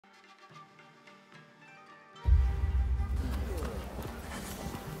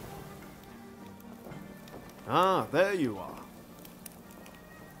Ah, there you are.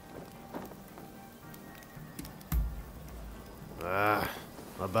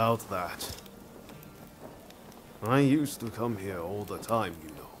 About that. I used to come here all the time, you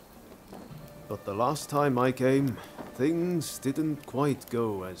know. But the last time I came, things didn't quite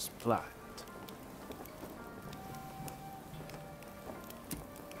go as planned.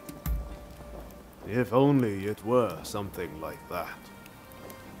 If only it were something like that.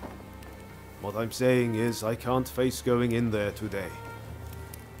 What I'm saying is I can't face going in there today.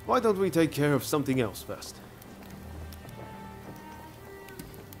 Why don't we take care of something else first?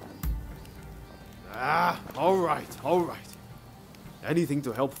 All right. Anything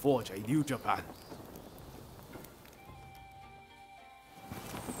to help forge a new Japan.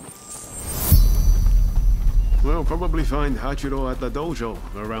 We'll probably find Hachiro at the dojo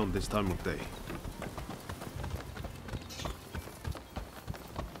around this time of day.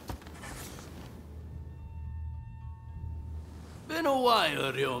 Been a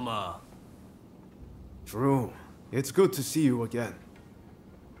while, Ryoma. True. It's good to see you again.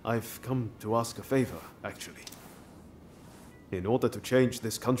 I've come to ask a favor, actually. In order to change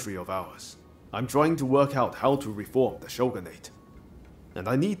this country of ours, I'm trying to work out how to reform the shogunate. And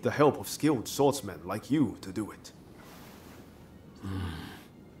I need the help of skilled swordsmen like you to do it.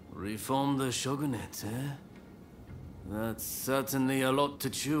 Reform the shogunate, eh? That's certainly a lot to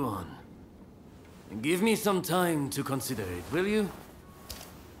chew on. Give me some time to consider it, will you?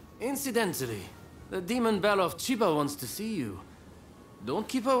 Incidentally, the demon Belle of Chiba wants to see you. Don't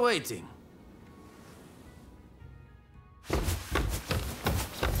keep her waiting.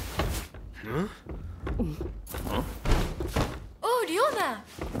 Huh? Oh, Ryoma!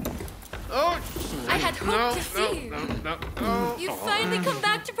 Oh, I had hoped to see you. No. You've finally come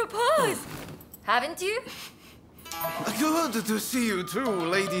back to propose! Haven't you? Good to see you too,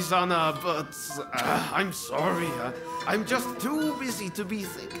 Lady Sana, but I'm sorry. I'm just too busy to be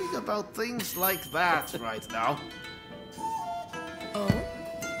thinking about things like that right now. Oh?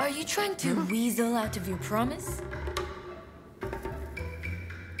 Are you trying to weasel out of your promise?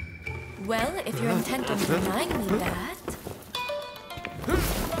 Well, if you're intent on denying me that,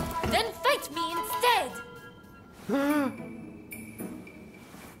 then fight me instead!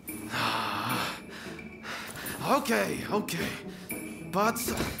 Okay. But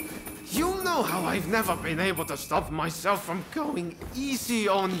you know how I've never been able to stop myself from going easy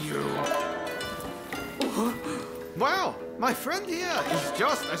on you. Well, my friend here is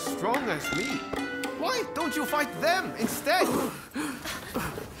just as strong as me. Why don't you fight them instead?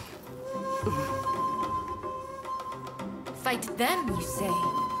 Fight them, you say?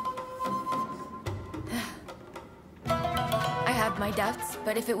 I have my doubts,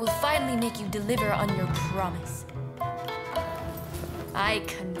 but if it will finally make you deliver on your promise, I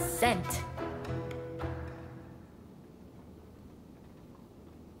consent.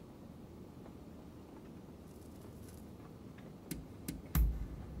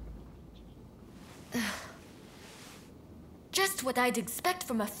 Just what I'd expect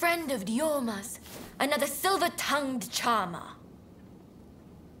from a friend of Ryoma's. Another silver-tongued charmer.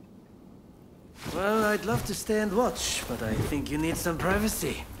 Well, I'd love to stay and watch, but I think you need some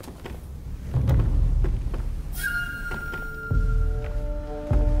privacy.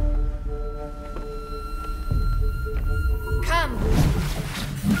 Come.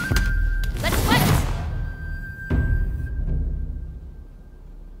 Let's fight!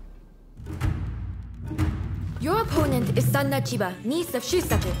 Your opponent is Sanna Chiba, niece of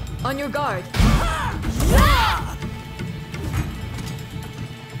Shusaku. On your guard.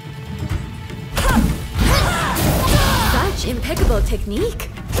 Such impeccable technique.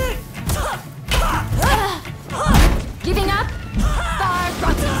 Giving up? Far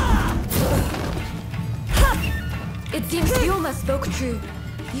from it. It seems Ryoma spoke true.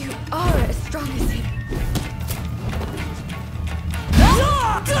 You are as strong as him.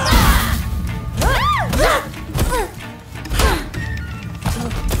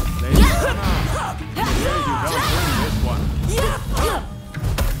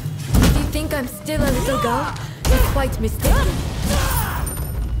 If you think I'm still a little girl, you're quite mistaken.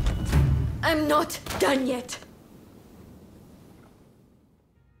 I'm not done yet.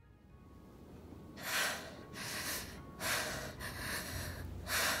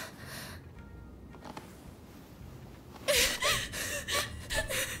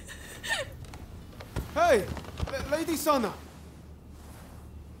 Hey, Lady Sana.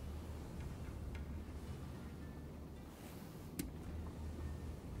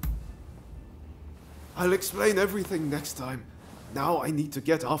 I'll explain everything next time. Now I need to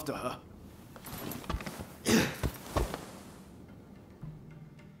get after her.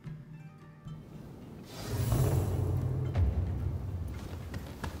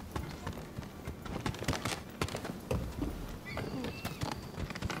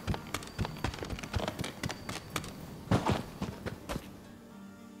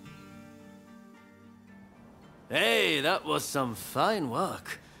 Hey, that was some fine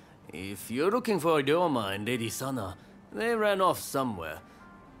work. If you're looking for Ryoma and Lady Sana, they ran off somewhere.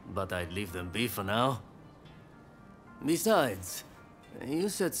 But I'd leave them be for now. Besides, you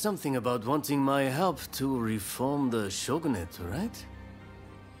said something about wanting my help to reform the shogunate, right?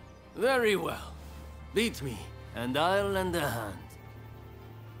 Very well. Beat me, and I'll lend a hand.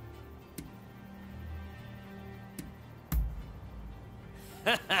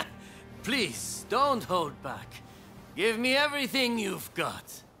 Please, don't hold back. Give me everything you've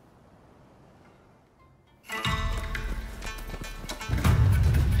got.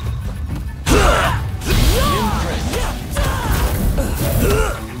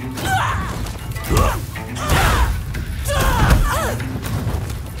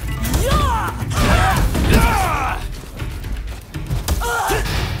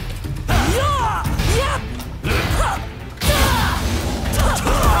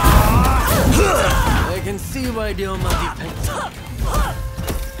 I can see why Ryoma depends on you.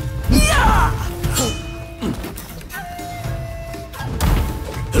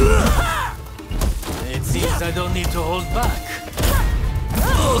 It seems I don't need to hold back.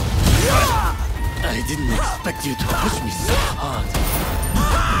 I didn't expect you to push me so hard.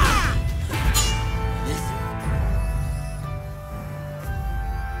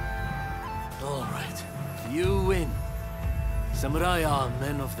 All right, you win. Samurai are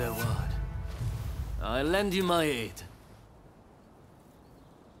men of their word. I'll lend you my aid.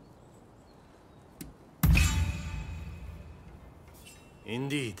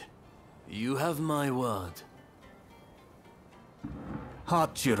 Indeed, you have my word.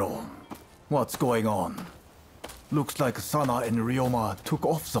 Hachiro, what's going on? Looks like Sana and Ryoma took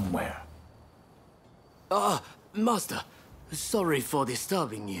off somewhere. Master, sorry for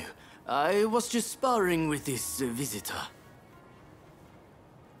disturbing you. I was just sparring with this visitor.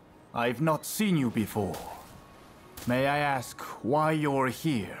 I've not seen you before. May I ask why you're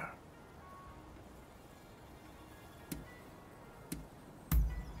here?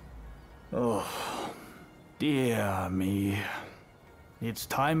 Oh, dear me. It's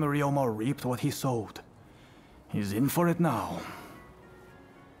time Ryoma reaped what he sowed. He's in for it now.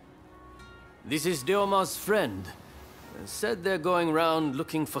 This is Ryoma's friend. Said they're going round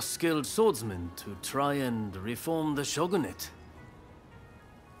looking for skilled swordsmen to try and reform the shogunate.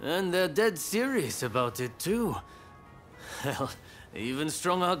 And they're dead serious about it, too. Hell, even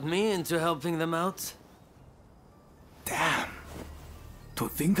strung out me into helping them out. Damn. To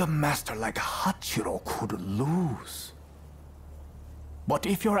think a master like Hachiro could lose. But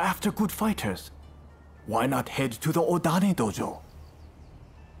if you're after good fighters, why not head to the Odani dojo?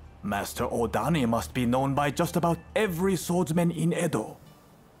 Master Odani must be known by just about every swordsman in Edo.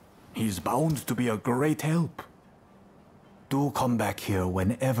 He's bound to be a great help. Do come back here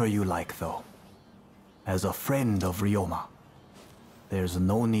whenever you like, though. As a friend of Ryoma, there's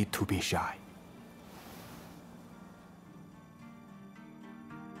no need to be shy.